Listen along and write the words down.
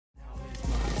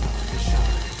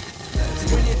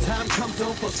time comes,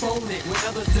 don't postpone it. When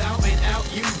others doubt and out,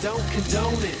 you don't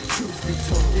condone it. Truth be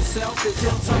told, it's selfish,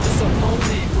 your toughest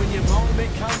opponent. When your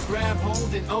moment comes, grab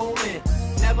hold and own it.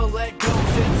 Never let go,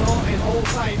 stand tall and hold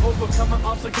tight. Overcoming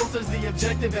obstacles is the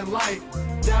objective in life.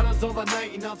 Doubters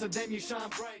overnight, and unto them you shine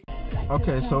bright.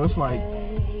 Okay, so it's like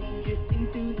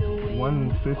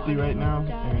 1:50 right now,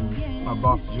 and my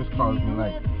boss just calls me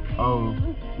like, oh,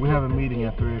 we have a meeting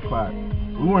at 3 o'clock.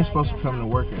 We weren't supposed to come to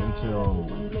work until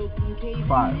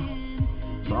 5.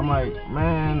 So I'm like,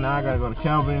 man, now I gotta go to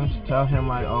Kelvin's, tell him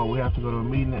like, oh, we have to go to a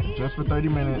meeting just for 30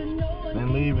 minutes,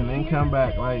 then leave and then come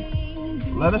back. Like,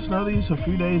 let us know these a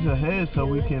few days ahead so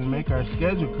we can make our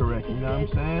schedule correct, you know what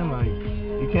I'm saying? Like,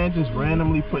 you can't just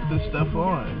randomly put this stuff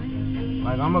on.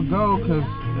 Like, I'm gonna go because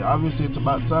obviously it's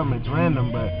about something. It's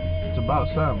random, but it's about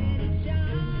something.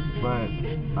 But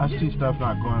I see stuff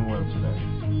not going well today.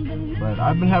 But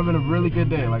I've been having a really good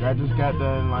day. Like, I just got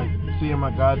done, like, seeing my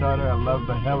goddaughter. I love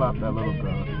the hell out of that little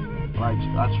girl. Like,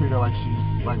 I treat her like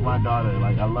she's like my daughter.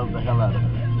 Like, I love the hell out of her.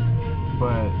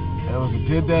 But it was a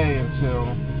good day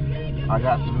until I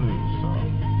got some news. So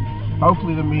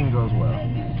hopefully the meeting goes well.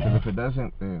 Because if it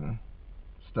doesn't, then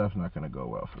stuff's not going to go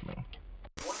well for me.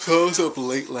 So I was up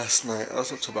late last night. I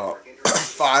was up to about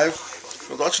 5. I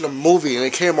was watching a movie and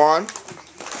it came on.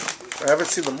 I haven't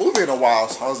seen the movie in a while,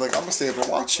 so I was like, I'm gonna stay up and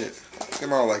watch it. It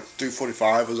came out like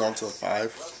 3:45. It was on till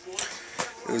 5.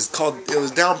 It was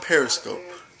down Periscope.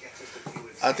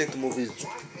 I think the movie's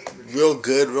real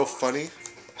good, real funny.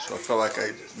 So I felt like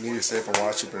I needed to stay up and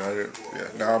watch it, but I didn't. Yeah,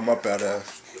 now I'm up at I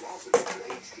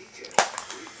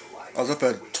was up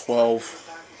at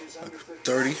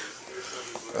 12:30.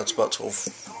 That's about 12.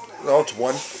 No, it's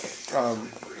 1.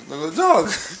 The dog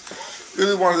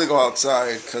really wanted to go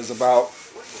outside because about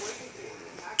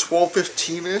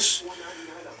 12:15ish,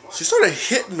 she started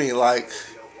hitting me like,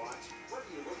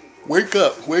 wake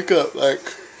up, like,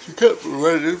 she kept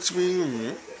running into me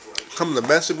and coming to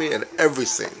mess with me and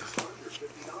everything.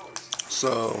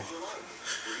 So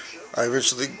I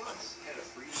was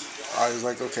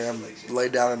like, okay, I'm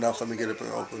laid down enough, let me get up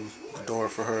and open the door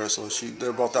for her. So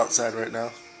they're both outside right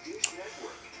now.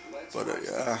 But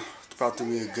yeah, it's about to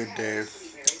be a good day.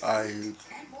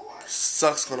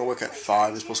 Sucks going to work at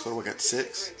 5. It's supposed to go to work at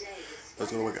 6. But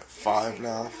it's going to work at 5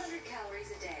 now.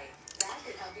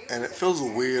 And it feels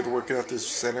weird working at this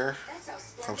center.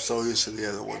 I'm so used to the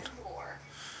other one.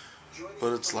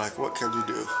 But it's like, what can you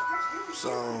do?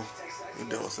 So, we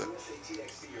deal with it.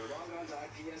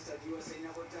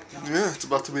 Yeah,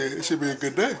 it should be a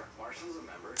good day.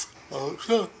 I hope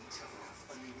so.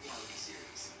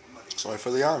 Sorry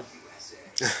for the yawn.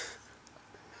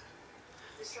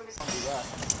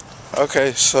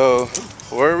 Okay, so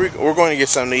we're going to get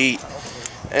something to eat,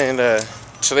 and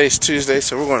today's Tuesday,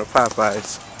 so we're going to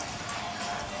Popeyes.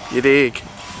 You dig?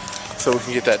 So we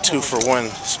can get that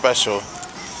 2-for-1 special.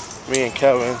 Me and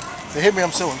Kelvin. They hit me,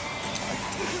 I'm suing.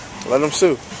 Let them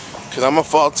sue, cause I'm gonna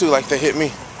fall too, like they hit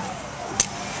me.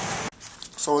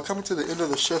 So we're coming to the end of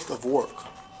the shift of work.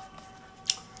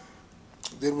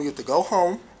 Then we get to go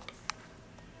home,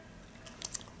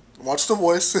 watch The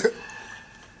Voice.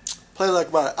 Play like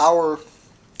about an hour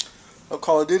of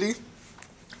Call of Duty.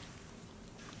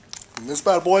 And this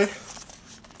bad boy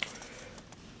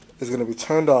is going to be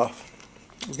turned off.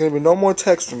 There's going to be no more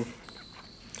texting.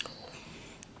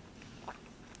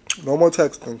 No more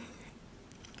texting.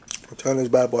 I'll turn this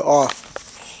bad boy off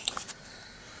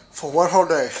for one whole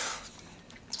day.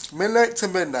 Midnight to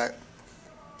midnight.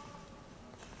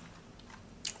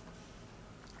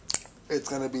 It's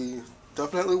going to be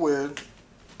definitely weird.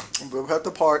 We'll have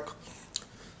to park.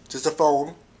 Just a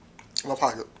phone in my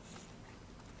pocket.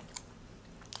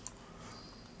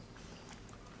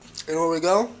 And when we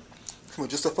go, with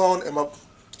just a phone and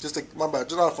just not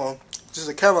a phone, just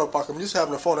a camera in my pocket. I'm used to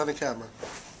having a phone and a camera.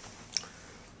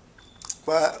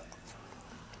 But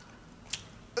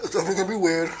it's definitely gonna be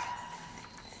weird.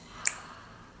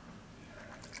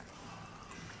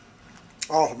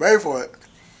 Oh, I'm ready for it.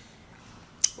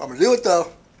 I'm gonna do it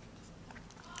though.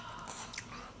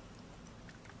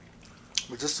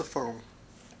 With just a phone.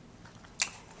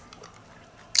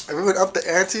 Have we been up the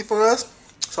ante for us?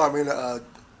 Sorry, I mean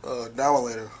now or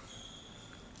later.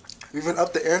 We've been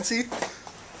up the ante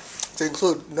to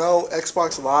include no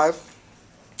Xbox Live,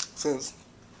 since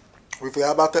we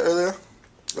forgot about that earlier.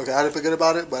 Okay, I didn't forget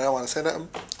about it, but I don't want to say nothing.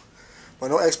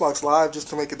 But no Xbox Live, just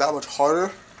to make it that much harder.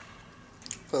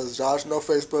 Because Josh, no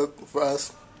Facebook for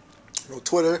us, no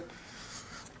Twitter.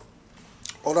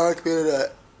 On our computer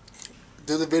to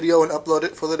do the video and upload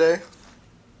it for the day.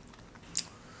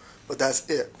 But that's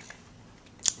it.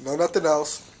 No nothing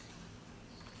else.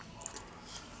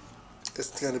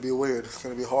 It's going to be weird. It's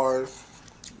going to be hard.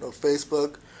 no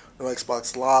Facebook, no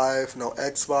Xbox Live, no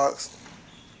Xbox.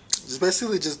 Just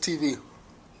basically just TV.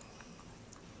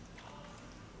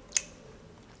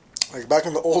 Like back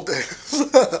in the old days.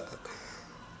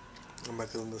 Oh my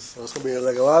goodness. So it's gonna be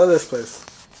like a lot of this place.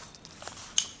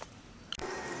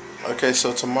 Okay,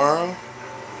 so tomorrow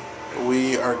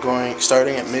we are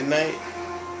starting at midnight.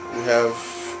 We have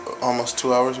almost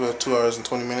 2 hours. We have 2 hours and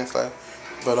 20 minutes left.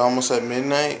 But almost at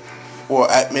midnight,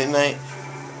 at midnight,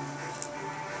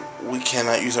 we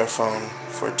cannot use our phone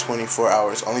for 24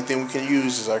 hours. Only thing we can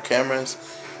use is our cameras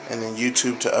and then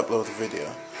YouTube to upload the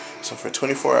video. So for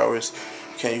 24 hours,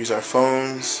 we can't use our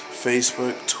phones,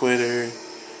 Facebook, Twitter,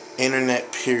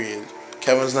 internet, period.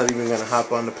 Kelvin's not even going to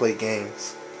hop on to play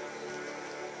games.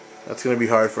 That's going to be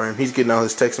hard for him. He's getting all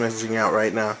his text messaging out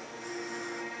right now.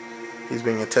 He's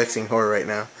being a texting whore right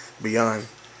now. Beyond.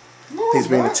 He's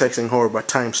being a texting whore by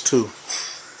 ×2.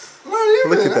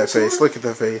 Look at that face. Look at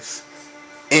that face.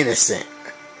 Innocent.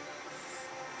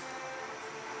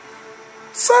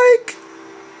 Psych.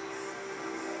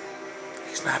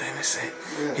 He's not innocent.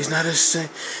 He's not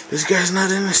innocent. This guy's not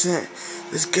innocent.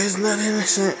 This guy's not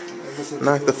innocent.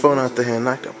 Knock the phone out the hand.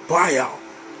 Knock the bye out.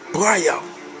 Bye out.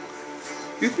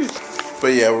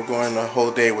 But yeah, we're going a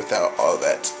whole day without all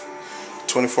that.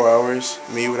 24 hours,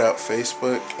 me without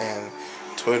Facebook and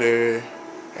Twitter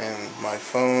and my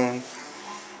phone.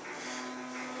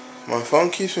 My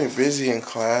phone keeps me busy in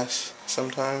class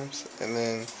sometimes, and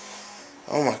then,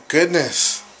 oh my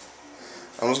goodness,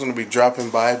 I'm just going to be dropping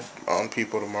by on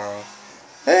people tomorrow.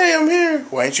 Hey, I'm here.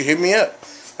 Why didn't you hit me up?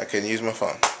 I couldn't use my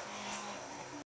phone.